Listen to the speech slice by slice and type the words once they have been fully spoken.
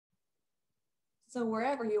So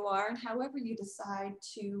wherever you are and however you decide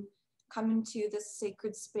to come into this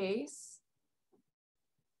sacred space,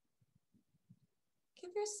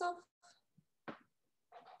 give yourself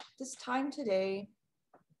this time today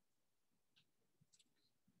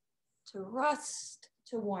to rest,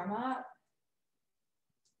 to warm up,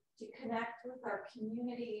 to connect with our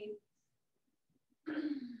community.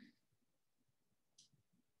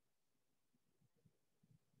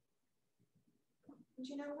 And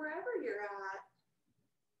you know, wherever you're at,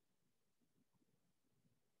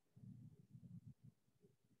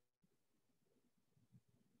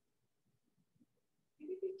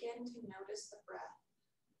 maybe begin to notice the breath.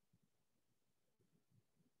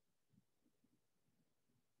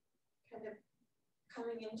 Kind of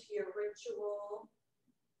coming into your ritual,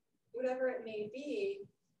 whatever it may be,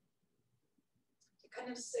 to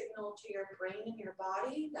kind of signal to your brain and your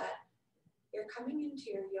body that you're coming into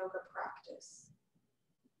your yoga practice.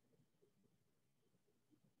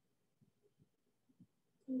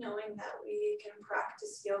 Knowing that we can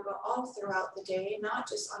practice yoga all throughout the day, not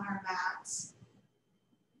just on our mats,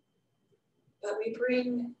 but we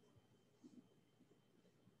bring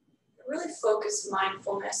a really focused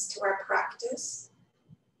mindfulness to our practice.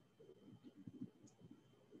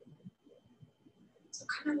 So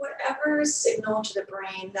kind of whatever signal to the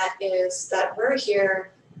brain that is that we're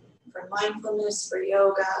here for mindfulness, for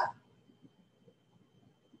yoga,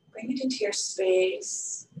 bring it into your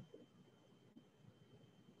space.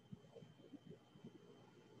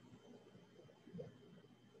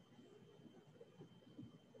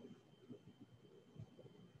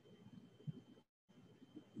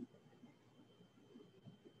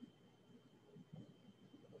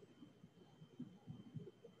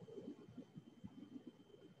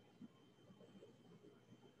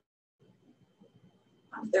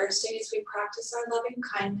 On Thursdays, we practice our loving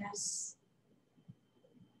kindness.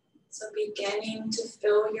 So beginning to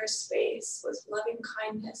fill your space with loving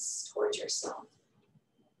kindness towards yourself.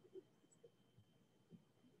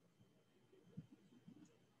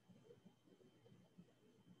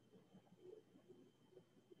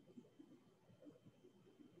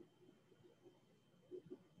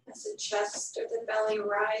 As the chest or the belly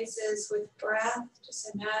rises with breath,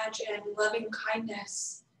 just imagine loving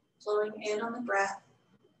kindness flowing in on the breath.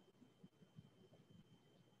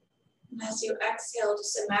 And as you exhale,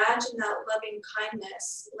 just imagine that loving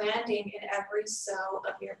kindness landing in every cell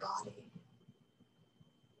of your body.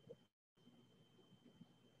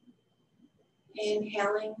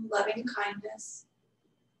 Inhaling loving kindness.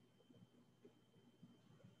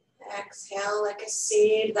 Exhale like a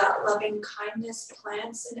seed, that loving kindness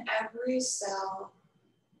plants in every cell.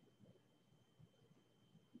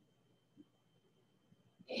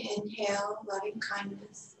 Inhale loving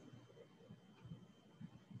kindness.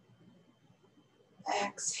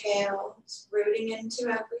 Exhale, rooting into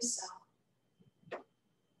every cell.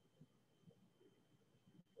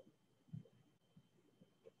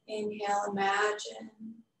 Inhale, imagine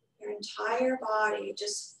your entire body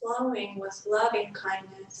just flowing with loving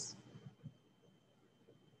kindness.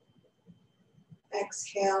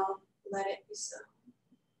 Exhale, let it be so.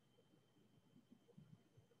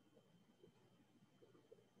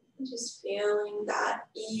 And just feeling that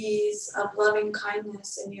ease of loving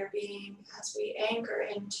kindness in your being as we anchor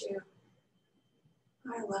into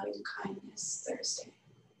our loving kindness Thursday.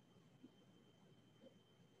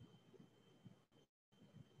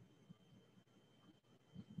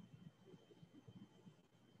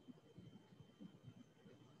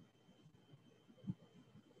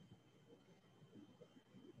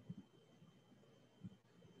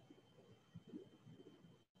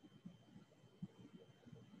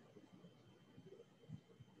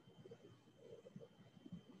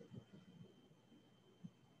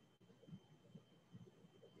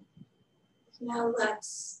 Now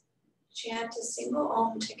let's chant a single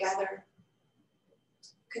Om together.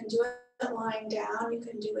 You can do it lying down, you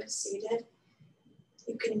can do it seated.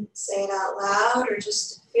 You can say it out loud or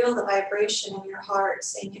just feel the vibration in your heart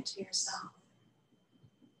saying it to yourself.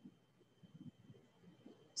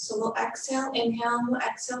 So we'll exhale, inhale, and we'll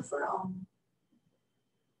exhale for Om.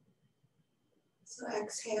 So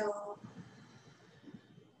exhale,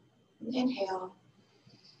 and inhale,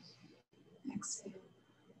 exhale.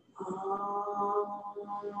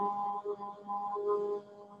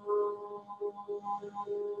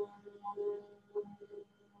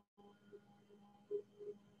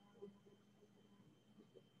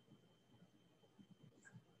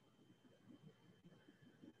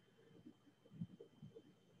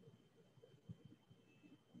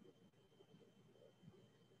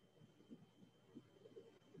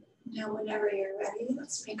 Now, whenever you're ready,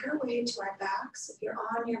 let's make our way to our backs. If you're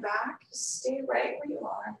on your back, just stay right where you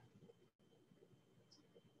are.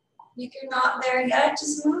 If you're not there yet,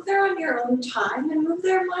 just move there on your own time and move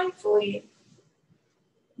there mindfully.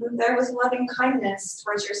 Move there with loving kindness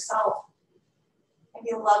towards yourself.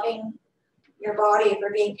 Maybe loving your body for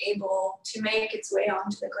being able to make its way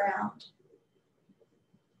onto the ground.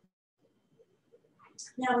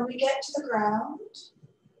 Now, when we get to the ground,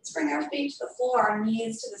 let's bring our feet to the floor, our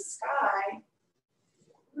knees to the sky.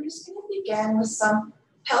 We're just going to begin with some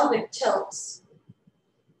pelvic tilts.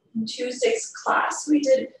 In Tuesday's class, we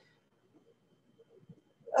did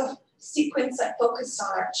a sequence that focused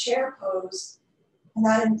on our chair pose, and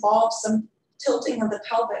that involved some tilting of the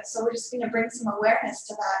pelvis. So we're just going to bring some awareness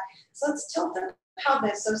to that. So let's tilt the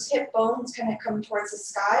pelvis. Those hip bones kind of come towards the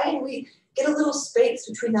sky, and we get a little space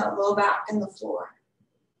between that low back and the floor.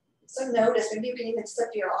 So notice, maybe you can even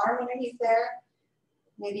slip your arm underneath there.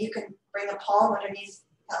 Maybe you can bring a palm underneath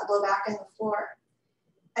that low back and the floor.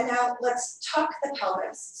 And now let's tuck the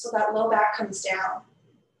pelvis so that low back comes down.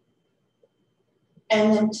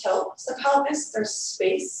 And then tilt the pelvis, there's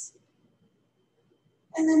space.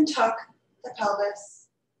 And then tuck the pelvis.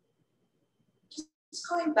 Just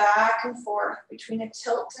going back and forth between a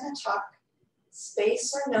tilt and a tuck,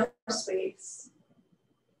 space or no space.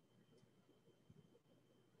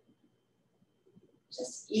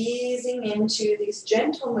 Just easing into these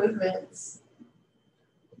gentle movements.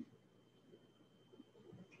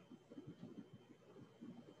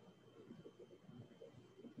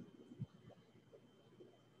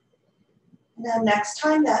 Now, next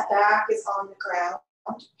time that back is on the ground,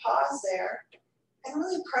 pause there and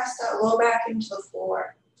really press that low back into the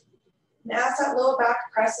floor. And as that low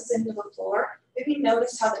back presses into the floor, maybe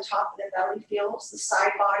notice how the top of the belly feels, the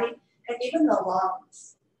side body, and even the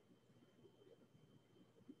lungs.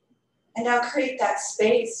 And now create that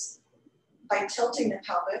space by tilting the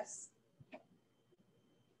pelvis.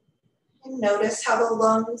 And notice how the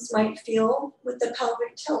lungs might feel with the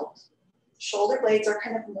pelvic tilt. Shoulder blades are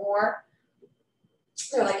kind of more,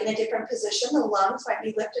 they're like in a different position. The lungs might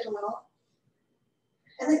be lifted a little.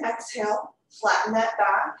 And then exhale, flatten that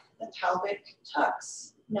back, the pelvic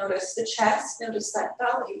tucks. Notice the chest, notice that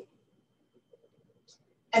belly.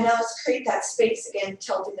 And now let's create that space again,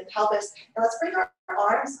 tilting the pelvis. And let's bring our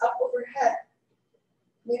arms up overhead.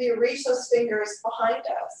 Maybe reach those fingers behind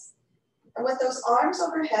us. And with those arms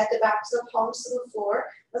overhead, the backs of the palms to the floor,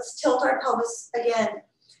 let's tilt our pelvis again,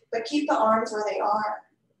 but keep the arms where they are.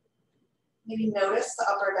 Maybe notice the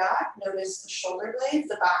upper back, notice the shoulder blades,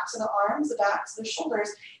 the backs of the arms, the backs of the shoulders,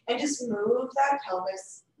 and just move that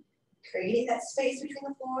pelvis, creating that space between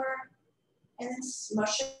the floor, and then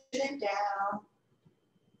smushing it down.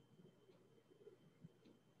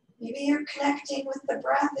 Maybe you're connecting with the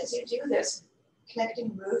breath as you do this, connecting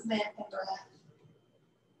movement and breath.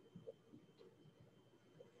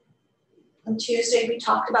 On Tuesday, we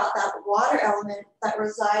talked about that water element that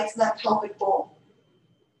resides in that pelvic bowl.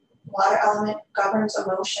 Water element governs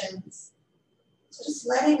emotions. So just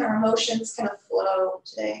letting our emotions kind of flow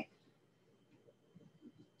today.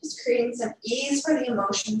 Just creating some ease for the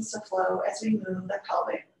emotions to flow as we move the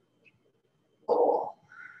pelvic bowl.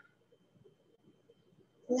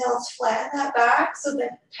 Now let's flatten that back so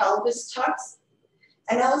the pelvis tucks.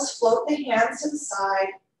 And now let's float the hands to the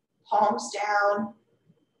side, palms down.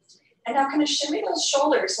 And now kind of shimmy those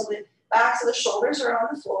shoulders so the backs of the shoulders are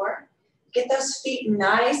on the floor. Get those feet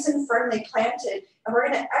nice and firmly planted. And we're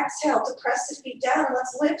going to exhale to press the feet down. And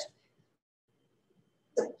let's lift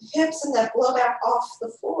the hips and the low back off the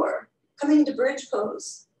floor, coming into bridge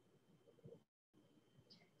pose.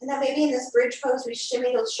 And now maybe in this bridge pose, we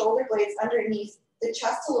shimmy those shoulder blades underneath the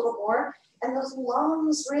chest a little more, and those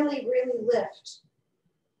lungs really, really lift.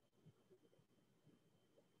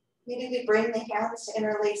 Maybe we bring the hands to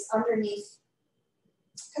interlace underneath,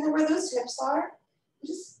 kind of where those hips are. You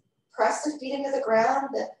just press the feet into the ground,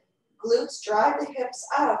 the glutes drive the hips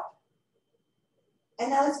up.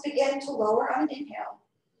 And now let's begin to lower on an inhale.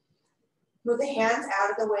 Move the hands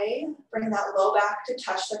out of the way, bring that low back to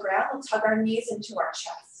touch the ground. Let's hug our knees into our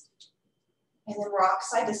chest. And then rock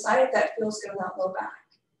side to side if that feels good on that low back.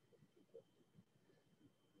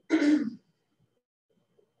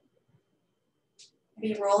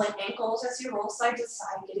 Maybe rolling ankles as you roll side to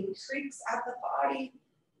side, getting creaks at the body.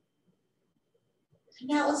 And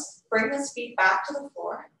now let's bring the feet back to the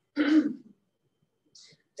floor.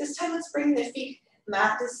 This time let's bring the feet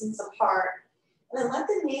mat distance apart. And then let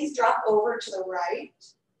the knees drop over to the right.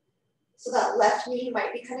 So that left knee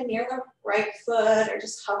might be kind of near the right foot or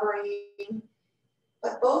just hovering.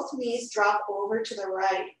 But both knees drop over to the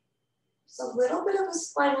right. So a little bit of a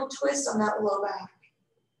spinal twist on that low back.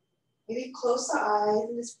 Maybe close the eyes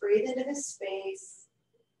and just breathe into this space.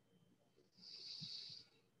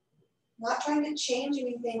 Not trying to change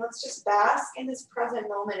anything. Let's just bask in this present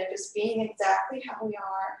moment of just being exactly how we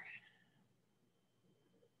are.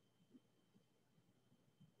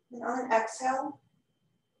 And on an exhale,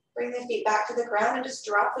 bring the feet back to the ground and just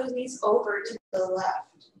drop those knees over to the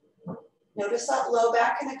left. Notice that low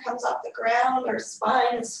back kind of comes off the ground, our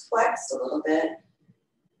spine is flexed a little bit.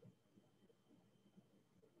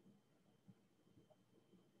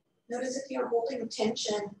 Notice if you're holding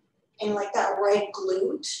tension in like that right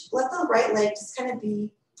glute, let the right leg just kind of be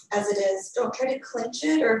as it is. Don't try to clench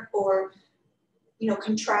it or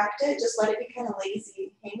contract it. Just let it be kind of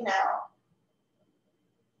lazy, hanging out.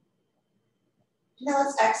 Now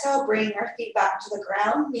let's exhale, bring our feet back to the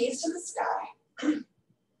ground, knees to the sky.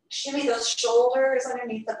 Shimmy those shoulders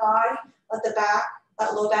underneath the body. Let the back,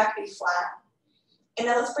 that low back be flat. And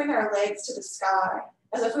now let's bring our legs to the sky,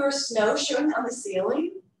 as if we were snowshoeing on the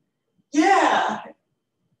ceiling. Yeah.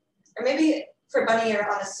 Or maybe for Bunny,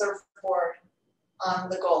 you're on a surfboard on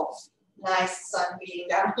the Gulf. Nice sun beating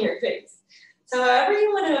down on your face. So however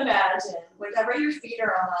you want to imagine, whatever your feet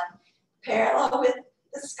are on, parallel with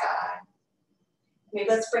the sky. Maybe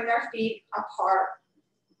let's bring our feet apart,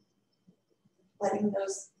 letting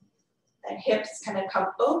those hips kind of come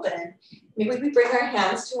open. Maybe we bring our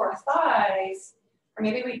hands to our thighs, or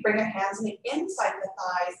maybe we bring our hands on the inside of the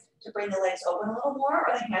thighs to bring the legs open a little more,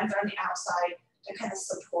 or the hands are on the outside to kind of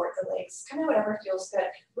support the legs. Kind of whatever feels good.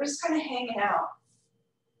 We're just kind of hanging out.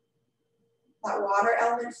 That water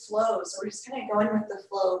element flows, so we're just kind of going with the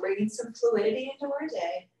flow, bringing some fluidity into our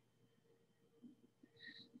day.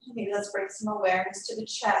 Maybe let's bring some awareness to the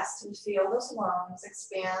chest and feel those lungs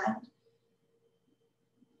expand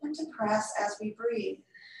and depress as we breathe.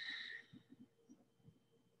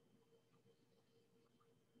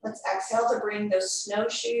 Let's exhale to bring those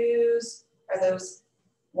snowshoes or those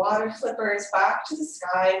water flippers back to the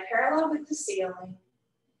sky, parallel with the ceiling.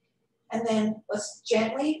 And then let's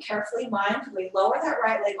gently, carefully, mindfully lower that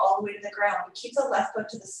right leg all the way to the ground, but keep the left foot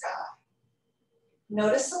to the sky.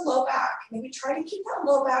 Notice the low back. Maybe try to keep that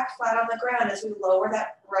low back flat on the ground as we lower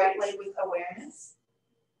that right leg with awareness.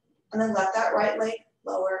 And then let that right leg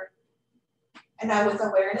lower. And now with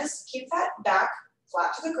awareness, keep that back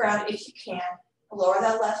flat to the ground if you can. Lower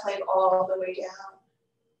that left leg all the way down.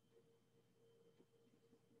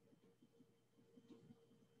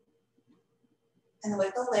 And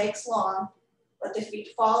with the legs long, let the feet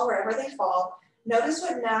fall wherever they fall. Notice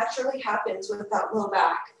what naturally happens with that low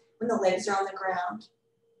back when the legs are on the ground.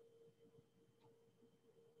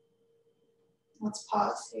 Let's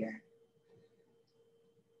pause here.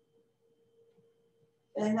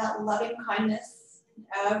 Feeling that loving kindness in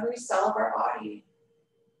every cell of our body.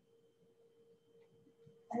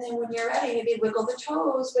 And then when you're ready, maybe wiggle the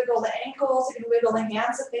toes, wiggle the ankles, you can wiggle the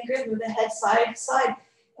hands, the fingers, move the head side to side.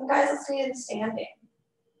 And guys, let's stay in standing.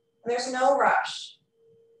 And there's no rush.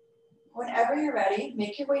 Whenever you're ready,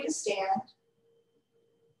 make your way to stand.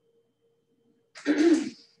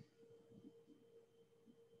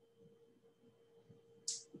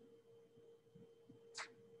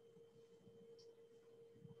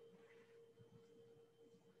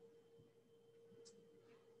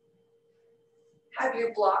 Have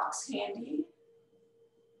your blocks handy.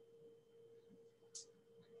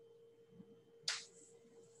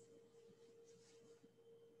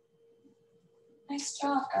 Nice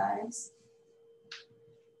job, guys.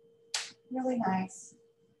 Really nice.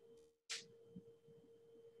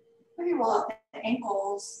 Maybe roll up the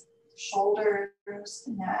ankles, shoulders,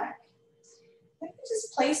 the neck. Maybe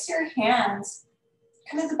just place your hands,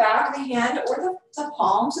 kind of the back of the hand or the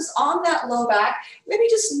palms, just on that low back. Maybe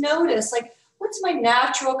just notice, like, what's my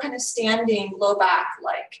natural kind of standing low back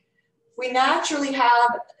like? We naturally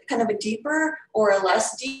have kind of a deeper or a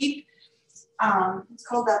less deep, it's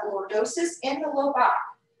called that lordosis in the low back.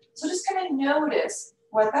 So just kind of notice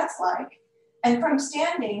what that's like. And from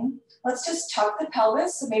standing, let's just tuck the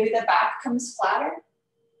pelvis, so maybe the back comes flatter.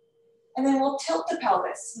 And then we'll tilt the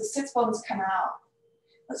pelvis, so the sits bones come out.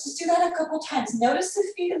 Let's just do that a couple times. Notice the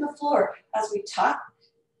feet on the floor as we tuck.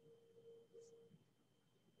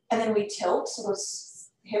 And then we tilt, so those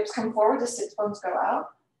hips come forward, the sits bones go out.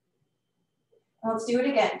 And let's do it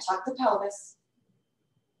again. Tuck the pelvis.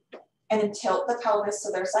 And then tilt the pelvis,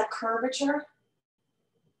 so there's that curvature.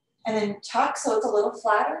 And then tuck, so it's a little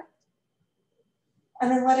flatter.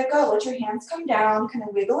 And then let it go. Let your hands come down, kind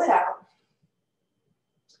of wiggle it out.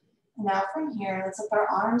 And now from here, let's lift our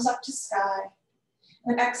arms up to sky.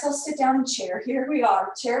 And then exhale, sit down in chair. Here we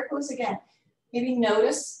are, chair pose again. Maybe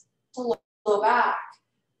notice the low back.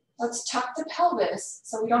 Let's tuck the pelvis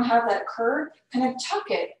so we don't have that curve. Kind of tuck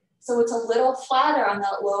it So it's a little flatter on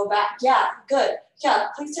that low back. Yeah, good. Yeah,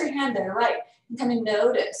 place your hand there, right. And kind of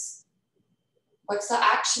notice. What's the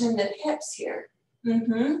action in the hips here?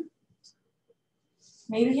 Maybe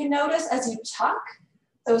you notice as you tuck,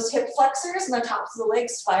 those hip flexors and the tops of the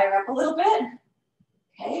legs fire up a little bit.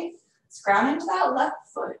 Okay, let's ground into that left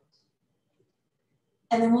foot.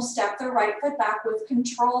 And then we'll step the right foot back with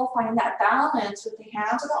control, finding that balance with the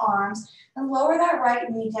hands or the arms, and lower that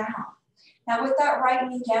right knee down. Now with that right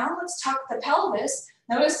knee down, let's tuck the pelvis.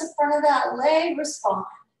 Notice the front of that leg respond.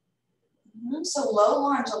 So low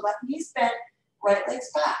lunge, the left knee's bent, right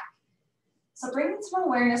leg's back. So bring some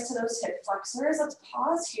awareness to those hip flexors. Let's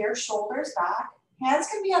pause here, shoulders back. Hands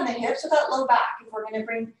can be on the hips with that low back if we're gonna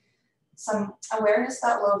bring some awareness to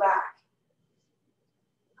that low back.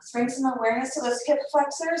 Let's bring some awareness to those hip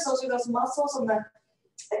flexors. Those are those muscles on that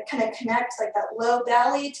kind of connect like that low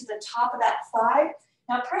belly to the top of that thigh.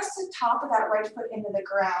 Now press the top of that right foot into the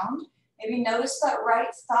ground. Maybe notice that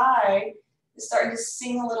right thigh is starting to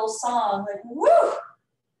sing a little song, like woo!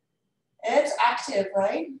 It's active,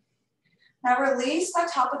 right? Now release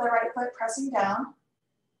that top of the right foot, pressing down.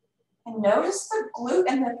 And notice the glute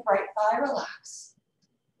and the right thigh relax.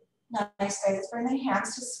 Nice, guys. Let's bring the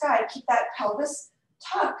hands to sky. Keep that pelvis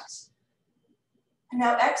tucked. And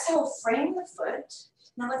now exhale, frame the foot.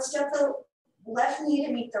 Now let's step the left knee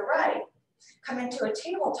to meet the right. Come into a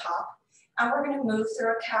tabletop, and we're gonna move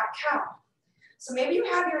through a cat-cow. So maybe you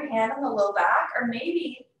have your hand on the low back, or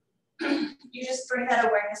maybe you just bring that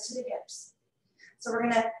awareness to the hips. So we're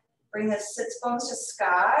gonna bring the sits bones to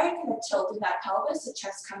sky, kind of tilting that pelvis, the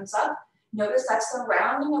chest comes up. Notice that's the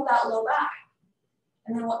rounding of that low back.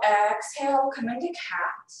 And then we'll exhale, come into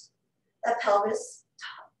cat. That pelvis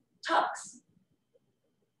tucks.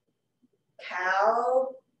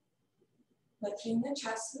 Cow, lifting the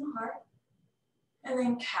chest and heart. And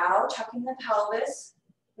then cow, tucking the pelvis.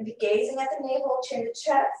 Maybe gazing at the navel, chin to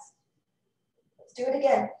chest. Let's do it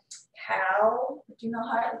again. Cow, lifting the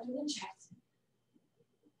heart, lifting the chest.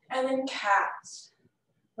 And then cat,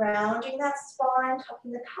 rounding that spine,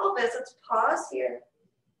 tucking the pelvis. Let's pause here.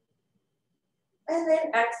 And then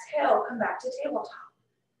exhale, come back to tabletop.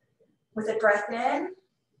 With a breath in,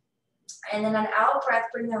 and then an out breath,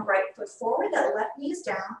 bring the right foot forward, that left knee is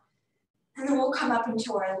down. And then we'll come up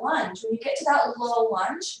into our lunge. When you get to that low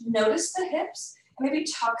lunge, notice the hips, and maybe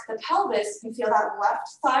tuck the pelvis and feel that left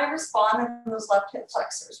thigh respond and those left hip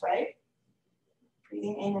flexors, right?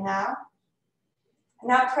 Breathing in and out. And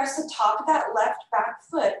now press the top of that left back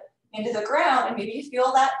foot into the ground, and maybe you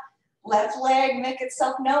feel that left leg make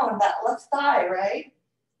itself known, that left thigh, right?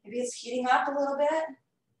 Maybe it's heating up a little bit.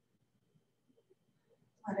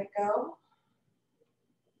 Let it go.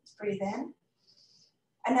 Let's breathe in.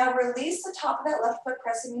 And now release the top of that left foot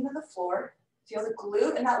pressing into the floor. Feel the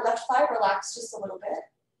glute and that left thigh relax just a little bit.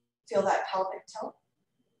 Feel that pelvic tilt.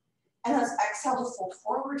 And let's exhale to fold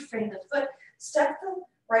forward, frame the foot, step the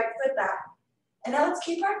right foot back. And now let's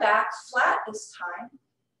keep our back flat this time.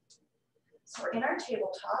 So we're in our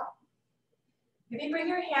tabletop. Maybe bring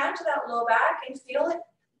your hand to that low back and feel it.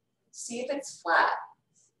 See if it's flat.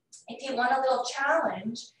 If you want a little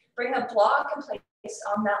challenge, bring a block and place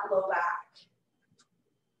on that low back.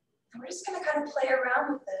 And we're just gonna kind of play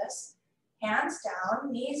around with this. Hands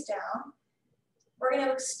down, knees down. We're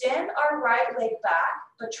gonna extend our right leg back,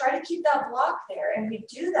 but try to keep that block there. And we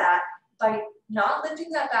do that by not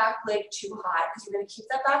lifting that back leg too high, because we're gonna keep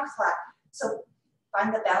that back flat. So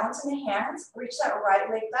find the balance in the hands, reach that right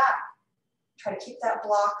leg back. Try to keep that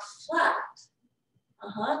block flat.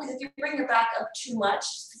 Because if you bring your back up too much,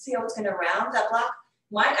 see how it's gonna round, that block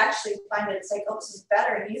might actually find that it's like, oh, this is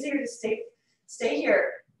better and easier to stay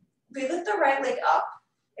here. If we lift the right leg up,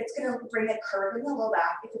 it's gonna bring a curve in the low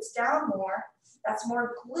back. If it's down more, that's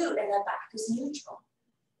more glute and the back is neutral.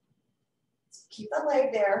 So keep the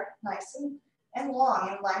leg there, nice and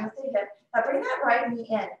long, in line with the hip. Now bring that right knee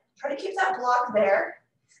in. Try to keep that block there.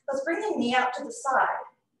 Let's bring the knee out to the side.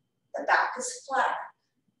 The back is flat.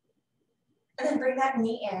 And then bring that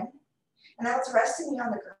knee in. And now let's rest the knee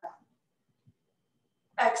on the ground.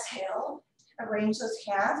 Exhale, arrange those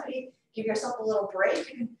hands. Maybe give yourself a little break.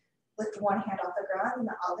 You can lift one hand off the ground and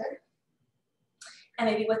the other. And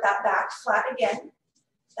maybe with that back flat again,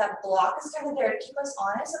 that block is kind of there to keep us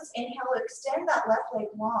honest. Let's inhale, extend that left leg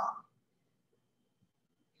long.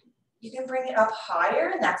 You can bring it up higher,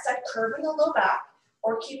 and that's that curve in the low back,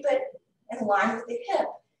 or keep it in line with the hip,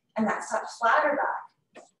 and that's that flatter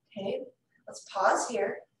back. Okay, let's pause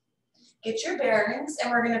here. Get your bearings, and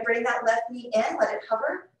we're gonna bring that left knee in, let it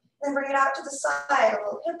hover, then bring it out to the side, a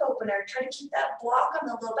little hip opener. Try to keep that block on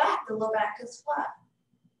the low back is flat.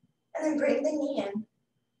 And then bring the knee in.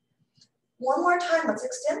 One more time, let's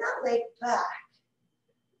extend that leg back.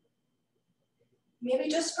 Maybe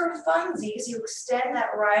just for funsies, you extend that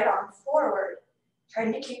right arm forward,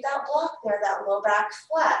 trying to keep that block there, that low back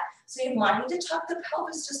flat. So you might need to tuck the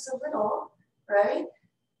pelvis just a little, right?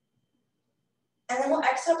 And then we'll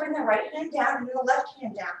exhale, bring the right hand down and then the left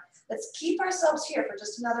hand down. Let's keep ourselves here for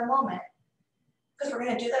just another moment, because we're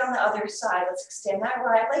gonna do that on the other side. Let's extend that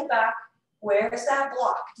right leg back. Where's that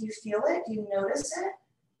block? Do you feel it? Do you notice it?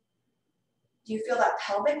 Do you feel that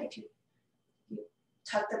pelvic? If you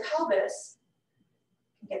tuck the pelvis,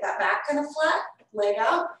 get that back kind of flat, leg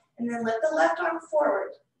out, and then lift the left arm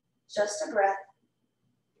forward. Just a breath.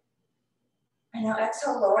 And now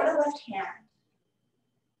exhale, lower the left hand.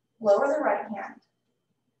 Lower the right hand.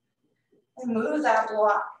 And move that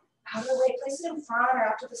block out of the way. Place it in front or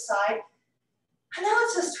out to the side. And now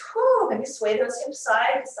it's just, maybe sway those hips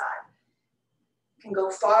side to side. You can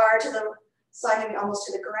go far to the side, maybe almost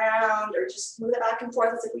to the ground, or just move it back and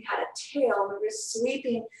forth as if we had a tail. And we're just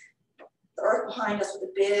sweeping the earth behind us with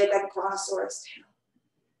a big, like brontosaurus tail.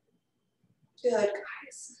 Good,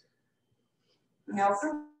 guys. Now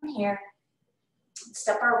from here,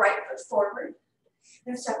 step our right foot forward,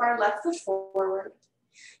 then step our left foot forward.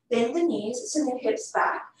 Bend the knees, send the hips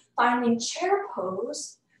back, finding chair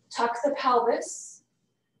pose, tuck the pelvis,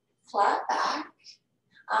 flat back.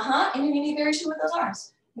 And you need variation with those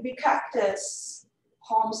arms. Maybe cactus,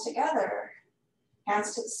 palms together,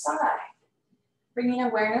 hands to the side. Bringing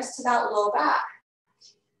awareness to that low back.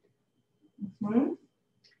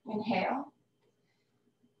 Inhale.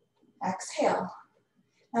 Exhale.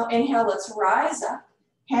 Now inhale, let's rise up.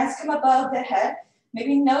 Hands come above the head.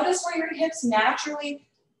 Maybe notice where your hips naturally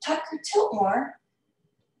tuck or tilt more.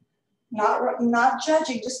 Not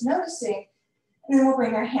judging, just noticing. And then we'll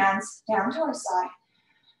bring our hands down to our side.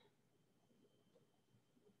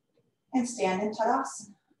 And stand in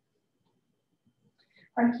Tadasana.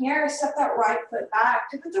 From here, step that right foot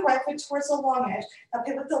back. Pivot the right foot towards the long edge. Now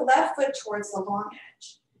pivot the left foot towards the long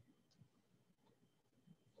edge.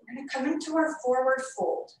 We're going to come into our forward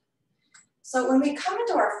fold. So when we come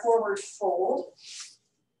into our forward fold,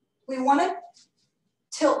 we want to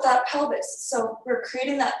tilt that pelvis. So we're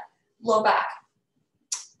creating that low back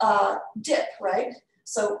dip, right?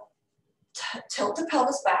 So tilt the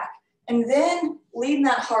pelvis back and then lean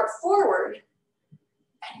that heart forward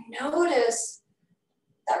and notice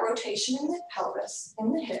that rotation in the pelvis,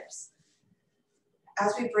 in the hips.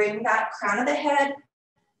 As we bring that crown of the head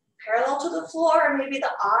parallel to the floor, or maybe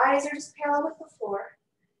the eyes are just parallel with the floor.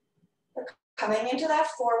 We're coming into that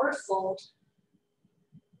forward fold.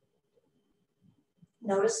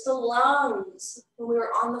 Notice the lungs when we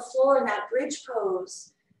were on the floor in that bridge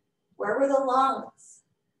pose. Where were the lungs?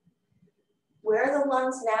 Where are the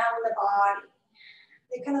lungs now in the body?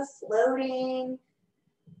 They're kind of floating.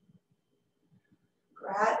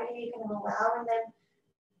 Gravity kind of allowing them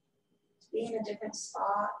to be in a different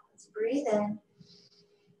spot. Let's breathe in.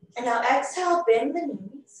 And now exhale, bend the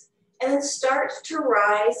knees, and then start to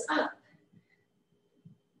rise up.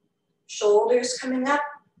 Shoulders coming up,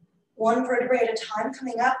 one vertebrae at a time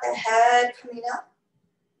coming up, the head coming up.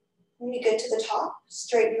 When you get to the top,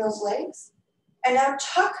 straighten those legs. And now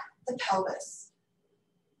tuck the pelvis.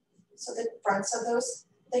 So the fronts of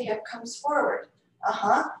the hip comes forward.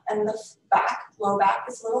 And the back, low back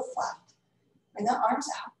is a little flat. Bring the arms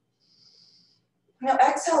out. Now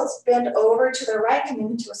exhale, let's bend over to the right,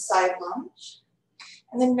 coming into a side lunge.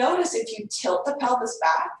 And then notice if you tilt the pelvis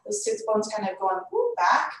back, the sits bones kind of going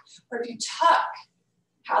back, or if you tuck,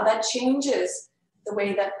 how that changes the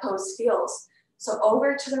way that pose feels. So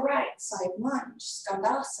over to the right, side lunge,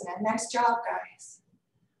 Skandasana. Nice job, guys.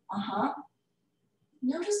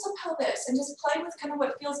 Notice the pelvis and just play with kind of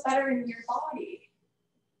what feels better in your body.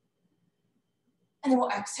 And then we'll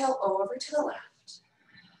exhale over to the left.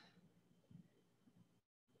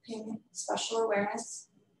 Paying special awareness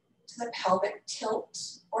to the pelvic tilt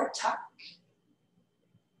or tuck.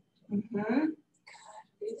 Good, breathe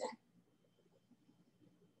in.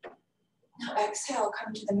 Now exhale,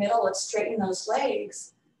 come to the middle, let's straighten those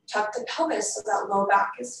legs. Tuck the pelvis so that low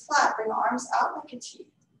back is flat. Bring the arms out like a T.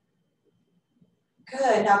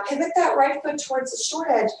 Good, now pivot that right foot towards the short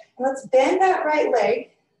edge and let's bend that right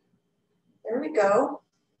leg. There we go.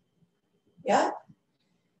 Yeah.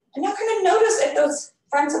 And now kind of notice if those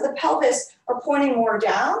fronts of the pelvis are pointing more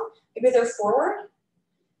down, maybe they're forward.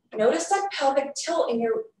 Notice that pelvic tilt in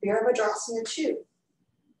your Virabhadrasana too.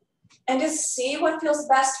 And just see what feels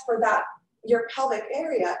best for that, your pelvic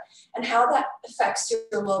area, and how that affects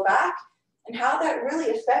your low back, and how that really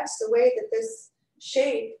affects the way that this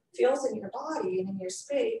shape feels in your body and in your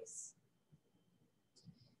space.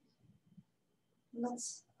 And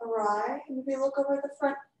let's awry. Maybe look over the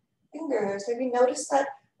front fingers. Maybe notice that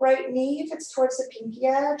right knee if it's towards the pinky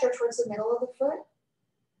edge or towards the middle of the foot.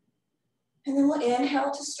 And then we'll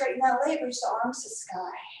inhale to straighten that leg, reach the arms to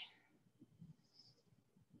sky.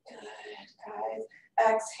 Good, guys.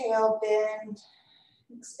 Exhale, bend,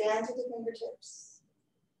 expand to the fingertips.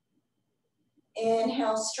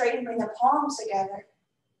 Inhale, straighten, bring the palms together.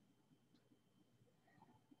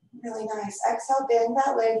 Really nice. Exhale, bend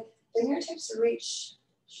that leg, fingertips reach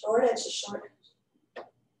short edge to short edge.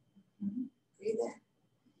 Breathe in.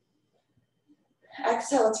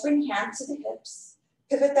 Exhale, let's bring hands to the hips.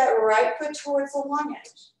 Pivot that right foot towards the long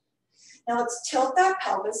edge. Now let's tilt that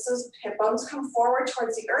pelvis, those hip bones come forward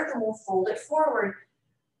towards the earth and we'll fold it forward.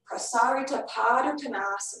 Prasarita Pada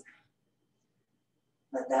Uttanasana.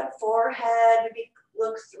 Let that forehead maybe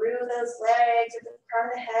look through those legs at the front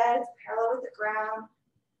of the head, parallel with the ground.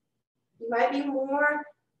 You might be more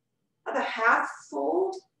of a half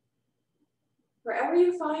fold. Wherever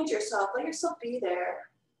you find yourself, let yourself be there.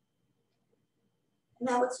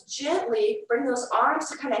 Now let's gently bring those arms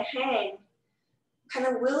to kind of hang, kind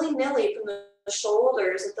of willy-nilly from the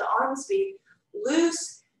shoulders, let the arms be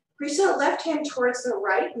loose. Reach the left hand towards the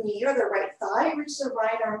right knee or the right thigh, reach the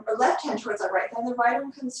right arm, or left hand towards the right thigh, and the right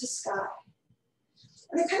arm comes to sky.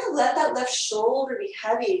 And then kind of let that left shoulder be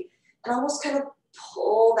heavy and almost kind of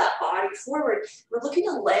pull that body forward. We're looking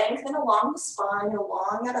to lengthen along the spine,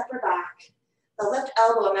 along that upper back. The left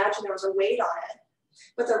elbow, imagine there was a weight on it,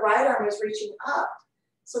 but the right arm is reaching up.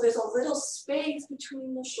 So there's a little space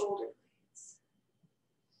between the shoulder blades.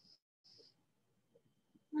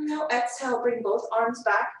 And now exhale, bring both arms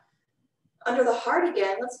back under the heart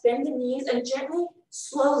again. Let's bend the knees and gently,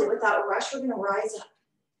 slowly, without rush, we're gonna rise up.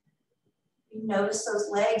 You notice those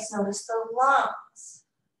legs, notice the lungs.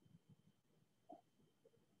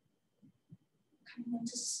 Coming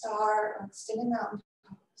into star or extended mountain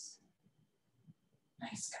pose.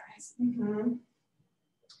 Nice, guys.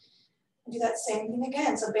 Do that same thing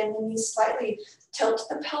again. So bend the knees slightly, tilt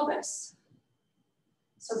the pelvis.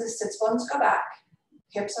 So the sits bones go back,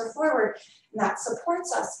 hips are forward, and that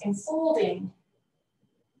supports us in folding.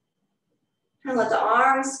 And let the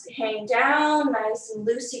arms hang down, nice and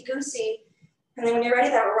loosey-goosey. And then when you're ready,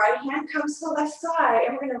 that right hand comes to the left thigh,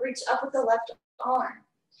 and we're gonna reach up with the left arm.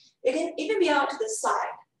 It can even be out to the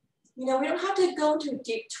side. You know, we don't have to go into a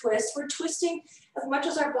deep twist. We're twisting as much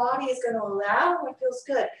as our body is gonna allow and it feels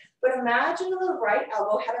good. But imagine the right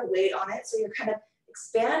elbow had a weight on it, so you're kind of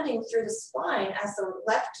expanding through the spine as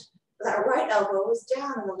that right elbow is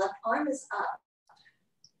down and the left arm is up.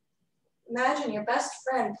 Imagine your best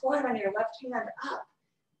friend pulling on your left hand up,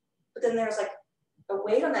 but then there's like a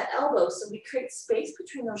weight on that elbow, so we create space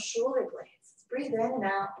between those shoulder blades. Let's breathe in and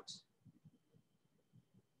out.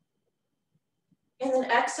 And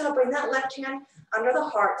then exhale, bring that left hand under the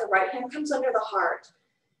heart, the right hand comes under the heart.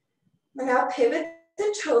 And now pivot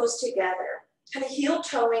the toes together, kind of heel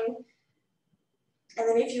toeing. And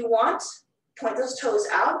then if you want, point those toes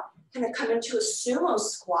out, kind of come into a sumo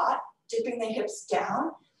squat, dipping the hips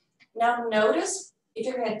down. Now notice if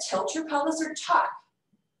you're going to tilt your pelvis or tuck,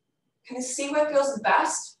 kind of see what feels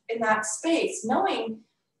best in that space, knowing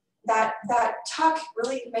that that tuck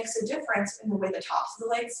really makes a difference in the way the tops of the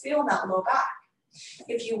legs feel in that low back.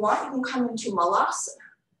 If you want, you can come into malasana,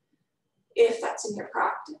 if that's in your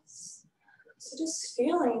practice. So just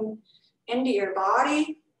feeling into your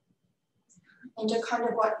body, into kind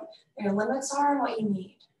of what your limits are and what you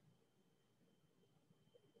need.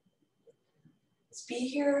 Let's be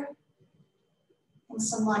here in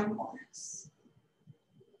some mindfulness.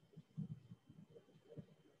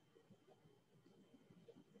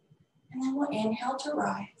 And then we'll inhale to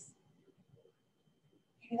rise.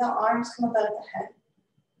 Maybe the arms come above the head.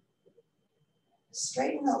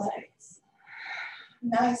 Straighten the legs.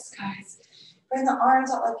 Nice, guys. Bring the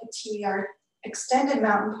arms out like a T, our extended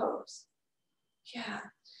mountain pose. Yeah.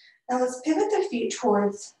 Now let's pivot the feet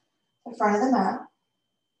towards the front of the mat.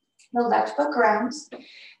 The left foot grounds.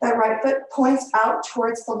 The right foot points out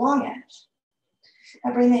towards the long edge.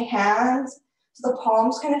 Now bring the hands so the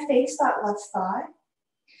palms kind of face that left thigh.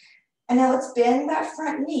 And now let's bend that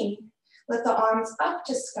front knee. Let the arms up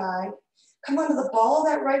to sky. Come onto the ball of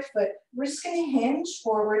that right foot. We're just going to hinge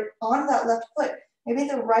forward onto that left foot. Maybe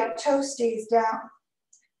the right toe stays down.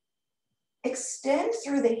 Extend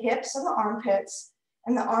through the hips and the armpits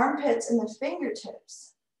and the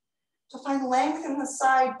fingertips to find length in the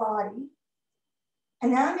side body.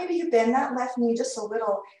 And now maybe you bend that left knee just a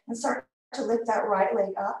little and start to lift that right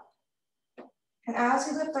leg up. And as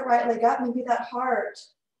you lift the right leg up, maybe that heart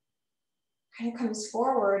kind of comes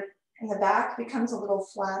forward and the back becomes a little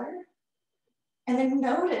flatter. And then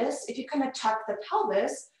notice if you kind of tuck the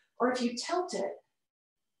pelvis or if you tilt it,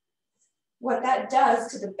 what that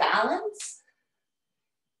does to the balance.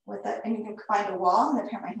 With that, and you can find a wall. I'm going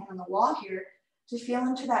to put my hand on the wall here to feel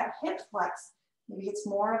into that hip flex. Maybe it's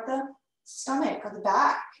more of the stomach or the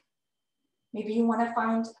back. Maybe you want to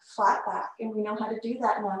find flat back, and we know how to do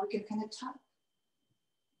that now. We can kind of tuck.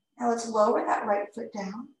 Now let's lower that right foot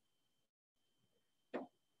down.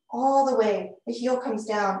 All the way, the heel comes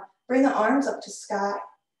down. Bring the arms up to sky.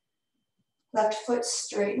 Left foot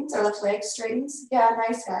straightens, or left leg straightens. Yeah,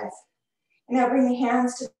 nice, guys. And now bring the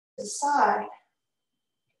hands to the side.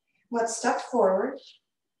 Let's step forward.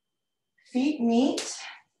 Feet meet.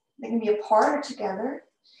 They can be apart or together.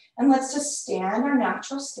 And let's just stand our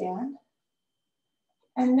natural stand.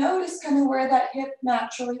 And notice kind of where that hip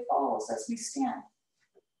naturally falls as we stand.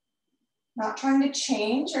 Not trying to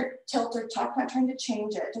change or tilt or tuck, not trying to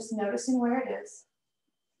change it, just noticing where it is.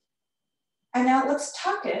 And now let's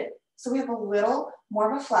tuck it so we have a little more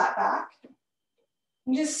of a flat back.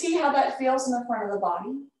 And just see how that feels in the front of the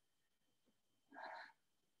body.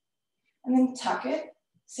 And then tuck it,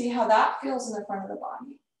 see how that feels in the front of the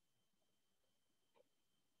body.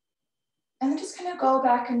 And then just kind of go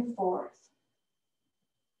back and forth.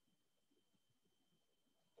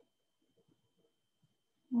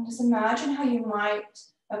 And just imagine how you might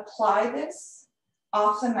apply this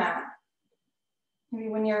off the mat. Maybe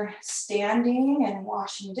when you're standing and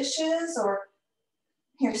washing dishes, or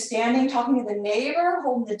you're standing talking to the neighbor,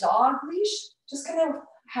 holding the dog leash, just kind of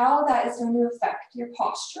how that is going to affect your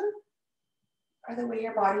posture or the way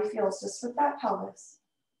your body feels just with that pelvis.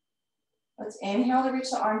 Let's inhale to reach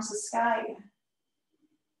the arms to the sky again.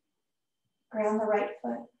 Ground the right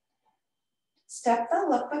foot. Step the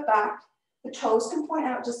left foot back. The toes can point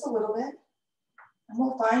out just a little bit. And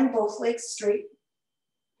we'll find both legs straight.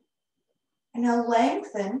 And now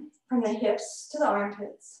lengthen from the hips to the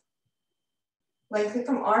armpits. Lengthen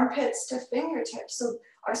from armpits to fingertips. So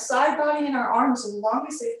our side body and our arms are the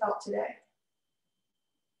longest they felt today.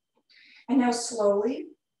 And now slowly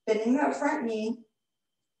bending that front knee,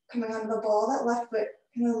 coming onto the ball of that left foot,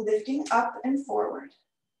 and then lifting up and forward.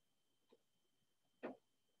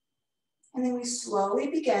 And then we slowly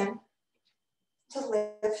begin to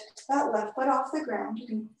lift that left foot off the ground. You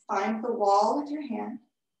can find the wall with your hand.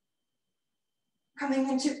 Coming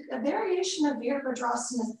into a variation of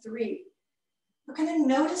Virabhadrasana 3. We're kind of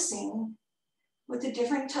noticing with the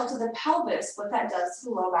different tilt of the pelvis, what that does to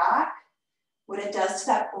the low back, what it does to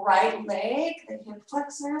that right leg, the hip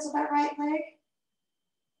flexors of that right leg.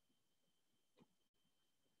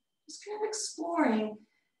 Just kind of exploring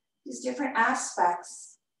these different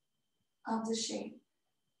aspects of the shape.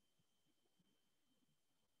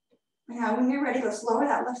 Now, when you're ready, let's lower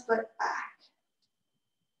that left foot back.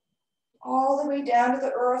 All the way down to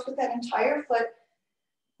the earth with that entire foot.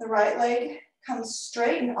 The right leg comes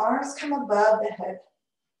straight and arms come above the head.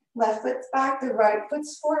 Left foot's back, the right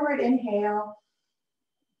foot's forward, inhale.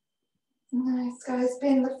 Nice, guys,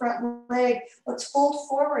 bend the front leg. Let's fold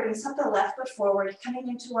forward and step the left foot forward, coming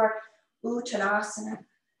into our Uttanasana.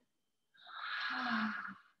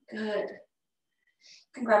 Good.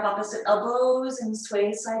 You can grab opposite elbows and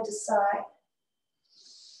sway side to side.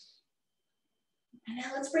 And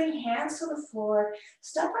now let's bring hands to the floor.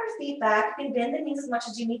 Step our feet back. You can bend the knees as much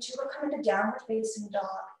as you need to. We'll come into downward facing dog.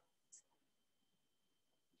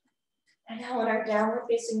 And now in our downward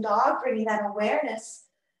facing dog, bringing that awareness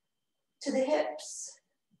to the hips.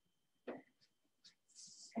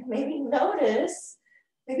 And maybe notice,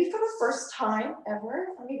 maybe for the first time ever,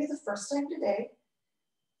 or maybe the first time today,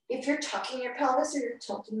 if you're tucking your pelvis or you're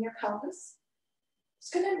tilting your pelvis,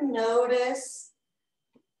 just gonna notice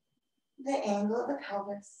the angle of the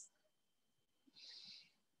pelvis.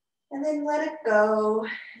 And then let it go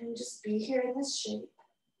and just be here in this shape.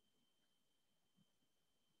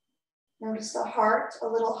 Notice the heart a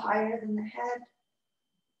little higher than the head.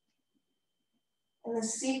 And the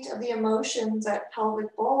seat of the emotions, that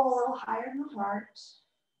pelvic bowl, a little higher than the heart.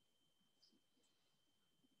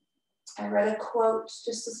 I read a quote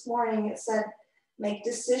just this morning. It said, make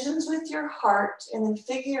decisions with your heart and then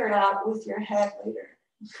figure it out with your head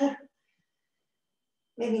later.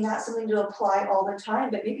 Maybe not something to apply all the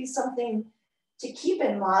time, but maybe something to keep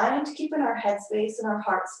in mind, to keep in our head space and our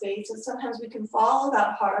heart space. And sometimes we can follow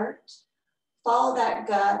that heart, follow that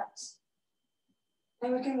gut,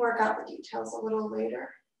 and we can work out the details a little later.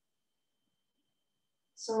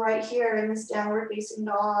 So right here in this downward facing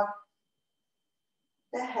dog,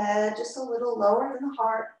 the head just a little lower than the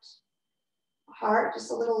heart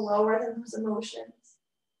just a little lower than those emotions.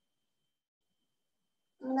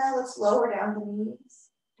 And now let's lower down the knees.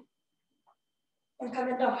 And come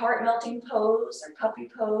into heart melting pose or puppy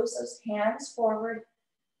pose, those hands forward.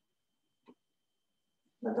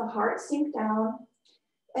 Let the heart sink down.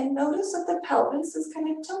 And notice that the pelvis is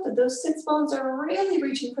kind of tilted. Those sits bones are really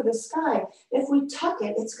reaching for the sky. If we tuck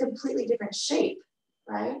it, it's a completely different shape,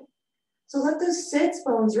 right? So let those sits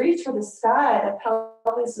bones reach for the sky. The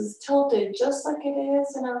pelvis is tilted just like it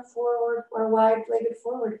is in our forward or wide-legged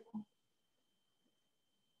forward.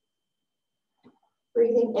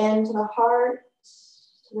 Breathing into the heart,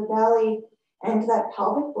 to the belly, and to that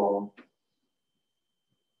pelvic bowl.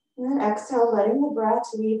 And then exhale, letting the breath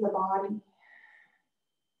leave the body.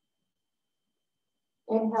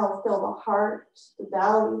 Inhale, fill the heart, the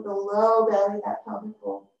belly, the low belly, that pelvic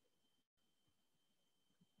bowl.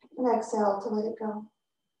 And exhale to let it go.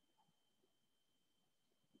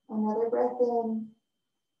 Another breath in.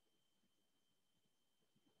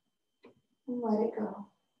 And let it go.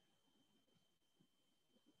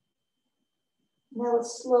 Now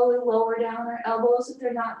let's slowly lower down our elbows if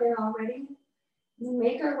they're not there already. And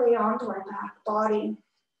make our way onto our back body.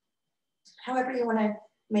 However you want to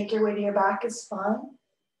make your way to your back is fine.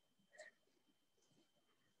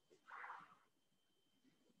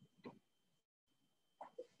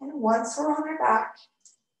 And once we're on our back,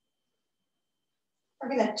 we're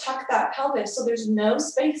going to tuck that pelvis so there's no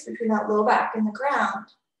space between that low back and the ground.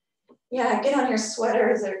 Yeah, get on your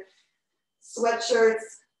sweaters or sweatshirts.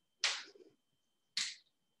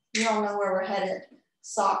 You all know where we're headed.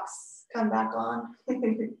 Socks come back on. Now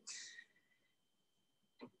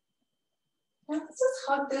let's just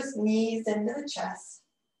hug those knees into the chest.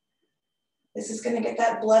 This is going to get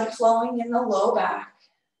that blood flowing in the low back.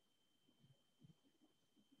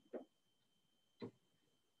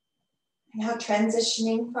 Now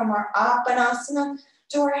transitioning from our Apanasana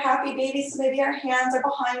to our happy baby. So maybe our hands are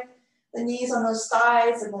behind the knees on those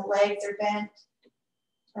thighs and the legs are bent.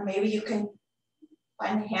 Or maybe you can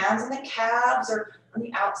find the hands on the calves or on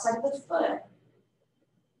the outside of the foot.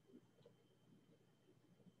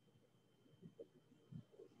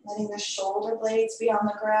 Letting the shoulder blades be on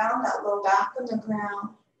the ground, that low back on the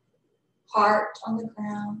ground, heart on the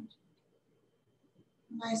ground.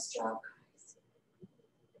 Nice job.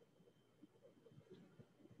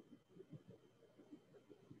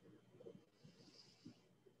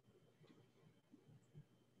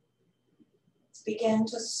 Begin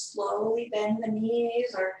to slowly bend the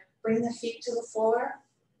knees or bring the feet to the floor.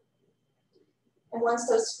 And once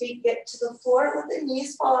those feet get to the floor, let the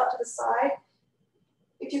knees fall out to the side.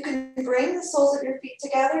 If you can bring the soles of your feet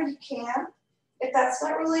together, you can. If that's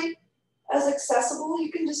not really as accessible,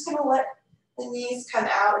 you can just kind of let the knees come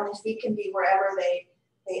out and the feet can be wherever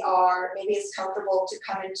they are. Maybe it's comfortable to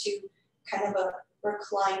come into kind of a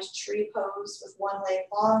reclined tree pose with one leg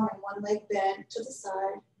long and one leg bent to the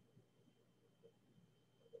side.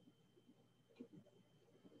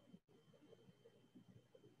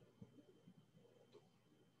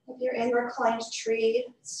 If you're in reclined tree,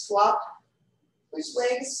 swap which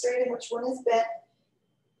leg is straight and which one is bent.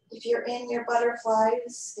 If you're in your butterfly,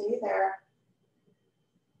 stay there.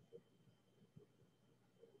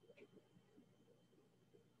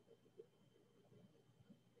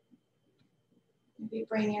 Maybe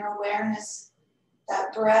bring your awareness,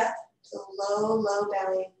 that breath, to the low, low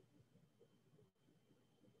belly.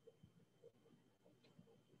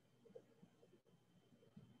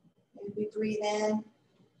 Maybe breathe in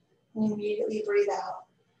and immediately breathe out.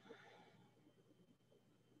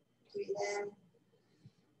 Breathe in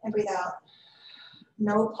and breathe out.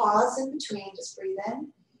 No pause in between, just breathe in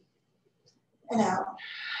and out.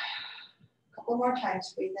 A couple more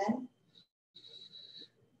times, breathe in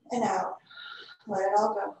and out. Let it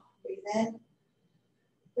all go. Breathe in,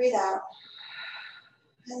 breathe out.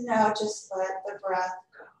 And now just let the breath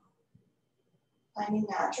go. Finding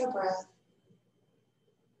natural breath.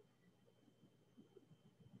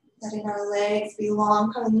 Letting our legs be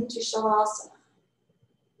long coming into Shavasana.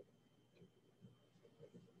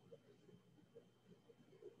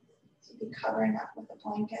 So be covering up with a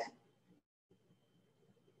blanket.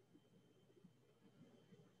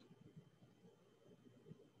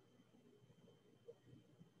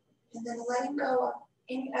 And then letting go of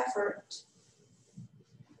any effort.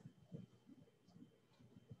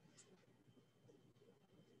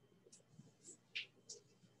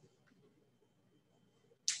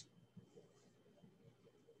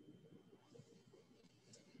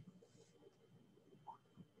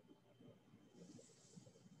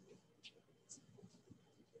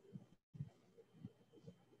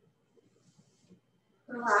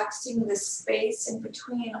 Relaxing the space in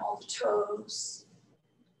between all the toes.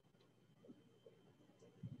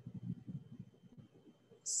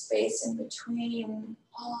 Space in between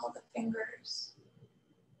all the fingers.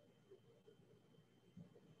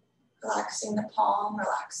 Relaxing the palm,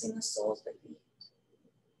 relaxing the soles of the feet.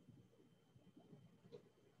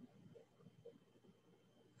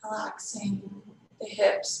 Relaxing the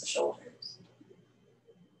hips, the shoulders.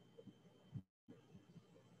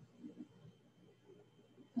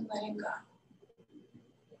 And letting go.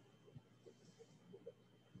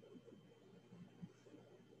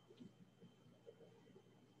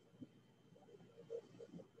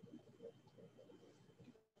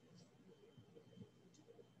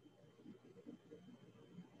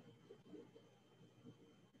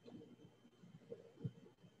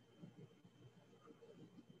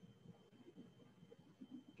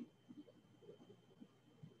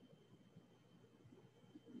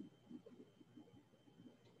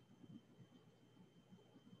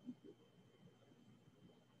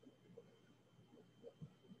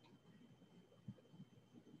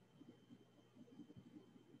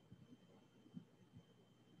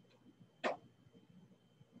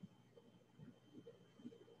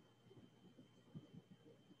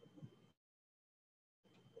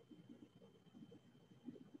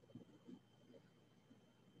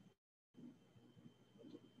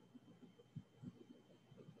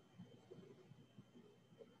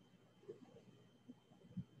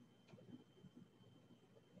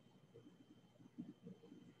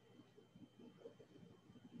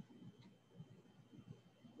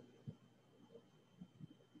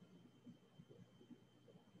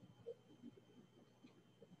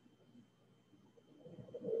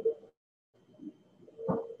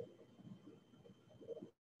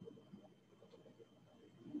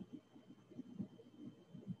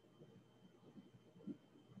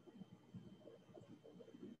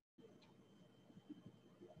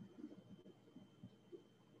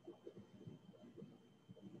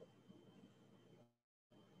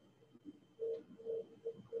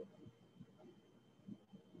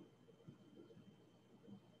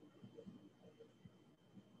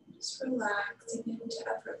 Just relaxing into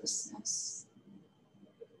effortlessness.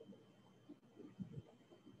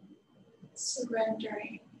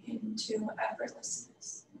 Surrendering into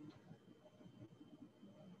effortlessness.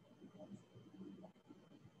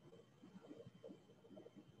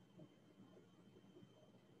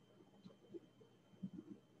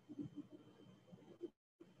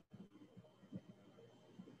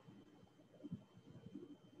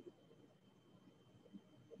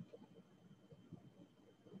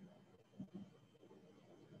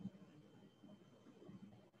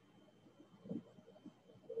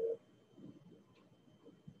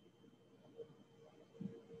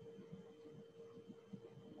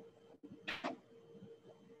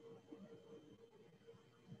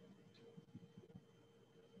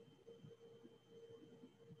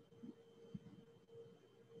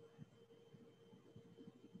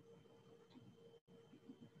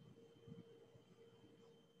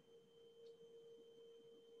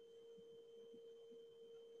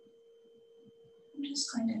 I'm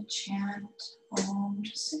just going to chant Om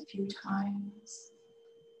just a few times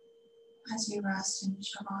as you rest in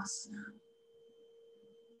Shavasana.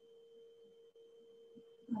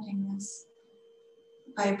 Letting this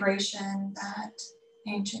vibration that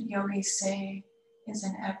ancient yogis say is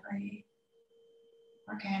in every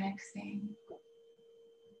organic thing.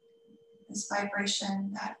 This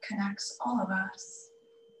vibration that connects all of us.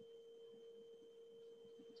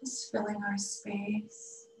 Just filling our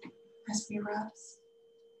space as we rest.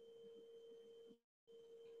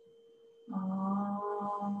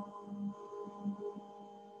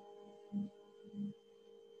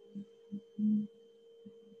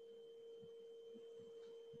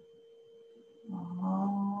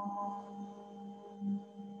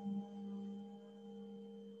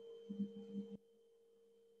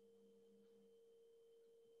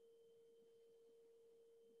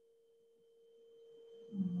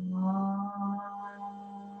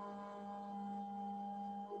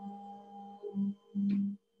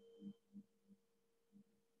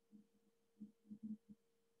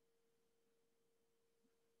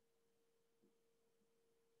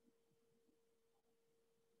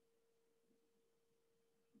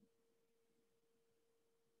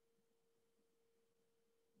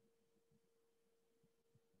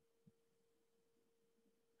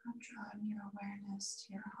 Drawing your awareness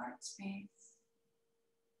to your heart space.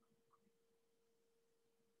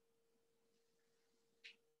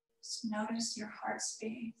 Just notice your heart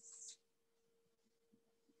space.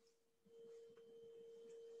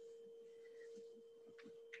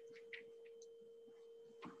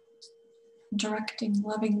 Directing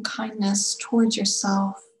loving kindness towards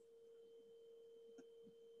yourself.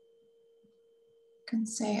 You can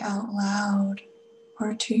say out loud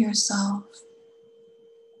or to yourself,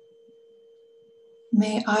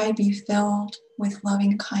 May I be filled with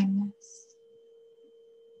loving kindness.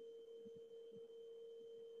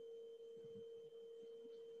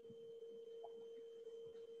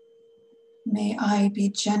 May I be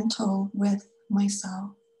gentle with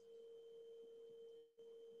myself.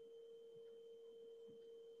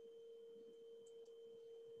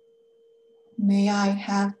 May I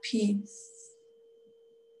have peace.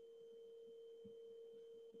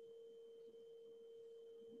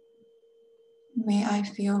 May I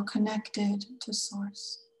feel connected to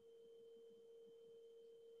Source.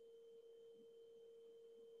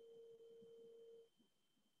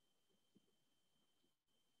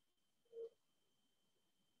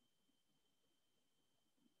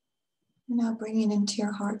 Now bringing into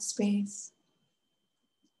your heart space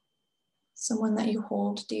someone that you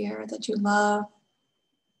hold dear, that you love,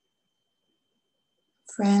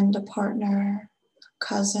 a friend, a partner, a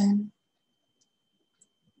cousin.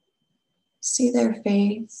 See their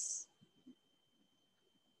face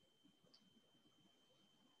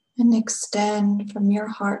and extend from your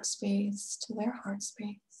heart space to their heart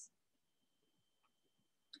space.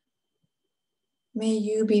 May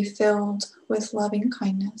you be filled with loving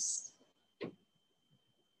kindness.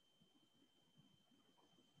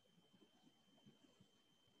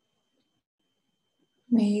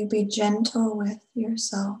 May you be gentle with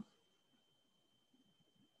yourself.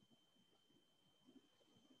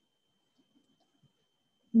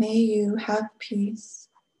 May you have peace.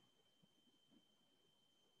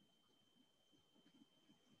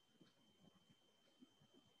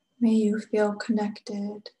 May you feel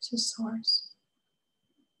connected to Source.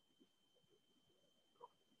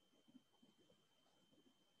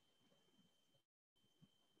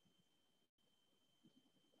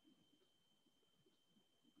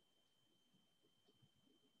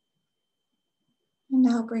 And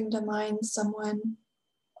now bring to mind someone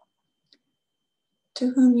to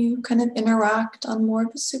whom you kind of interact on more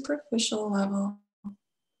of a superficial level.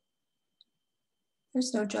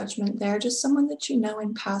 There's no judgment there, just someone that you know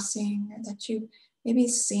in passing or that you maybe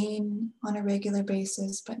seen on a regular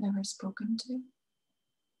basis but never spoken to.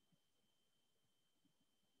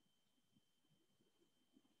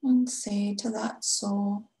 And say to that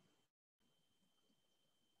soul,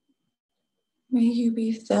 may you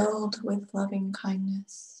be filled with loving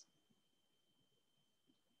kindness.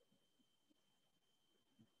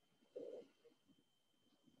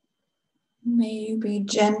 May you be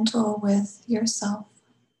gentle with yourself.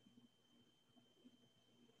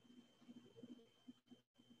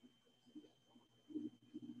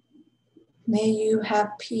 May you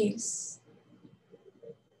have peace.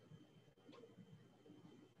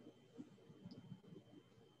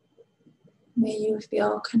 May you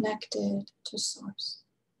feel connected to Source.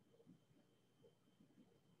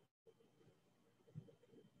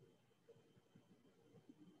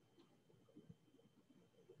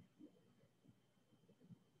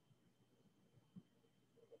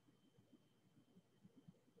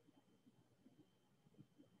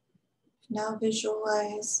 Now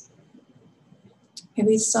visualize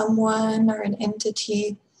maybe someone or an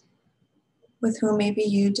entity with whom maybe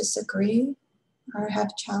you disagree or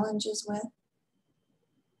have challenges with.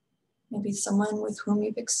 Maybe someone with whom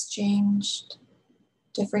you've exchanged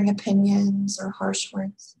differing opinions or harsh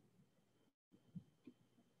words.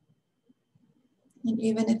 And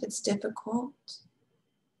even if it's difficult,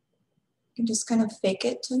 you can just kind of fake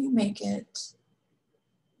it till you make it.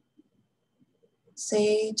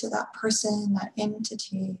 Say to that person, that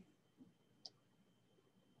entity,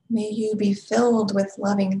 may you be filled with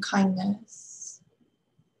loving kindness.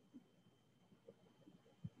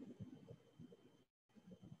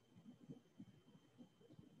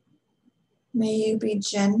 May you be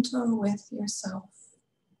gentle with yourself.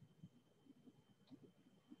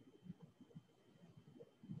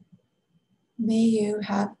 May you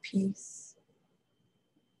have peace.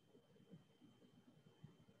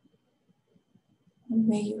 And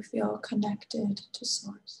may you feel connected to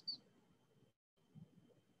Source.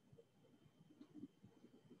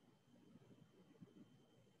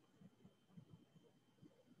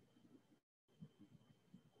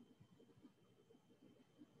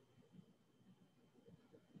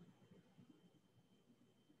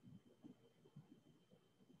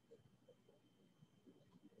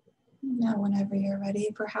 Now, whenever you're ready,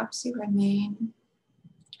 perhaps you remain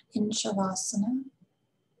in Shavasana.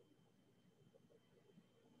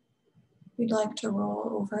 If you'd like to roll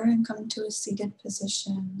over and come to a seated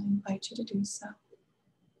position, I invite you to do so.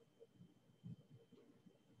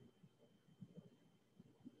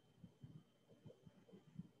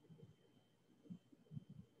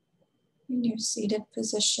 In your seated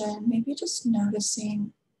position, maybe just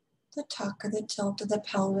noticing the tuck or the tilt of the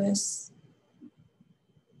pelvis.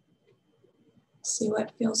 See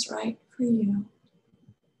what feels right for you.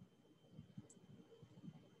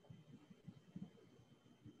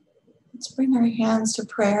 Let's bring our hands to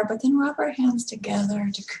prayer, but then rub our hands together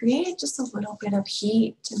to create just a little bit of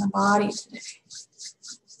heat in the body today.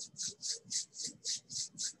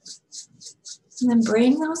 And then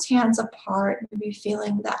bring those hands apart, maybe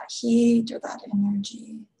feeling that heat or that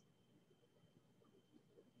energy.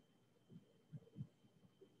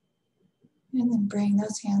 And then bring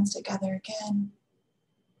those hands together again.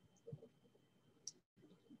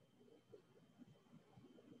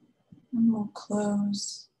 And we'll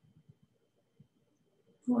close.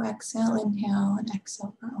 We'll exhale, inhale, and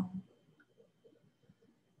exhale for Om.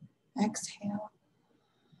 Exhale.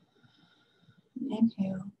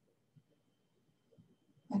 Inhale.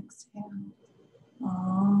 Exhale.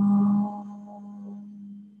 Om.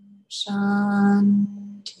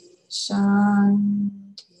 Shanti,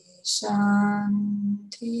 shanti, shanti.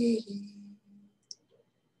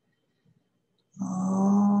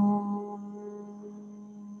 Om.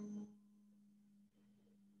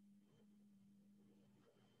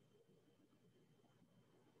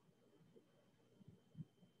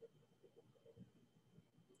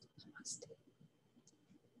 Namaste.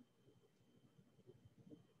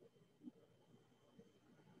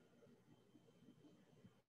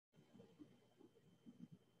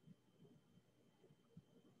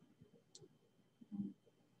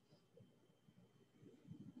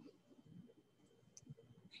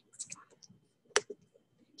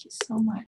 Thank you so much.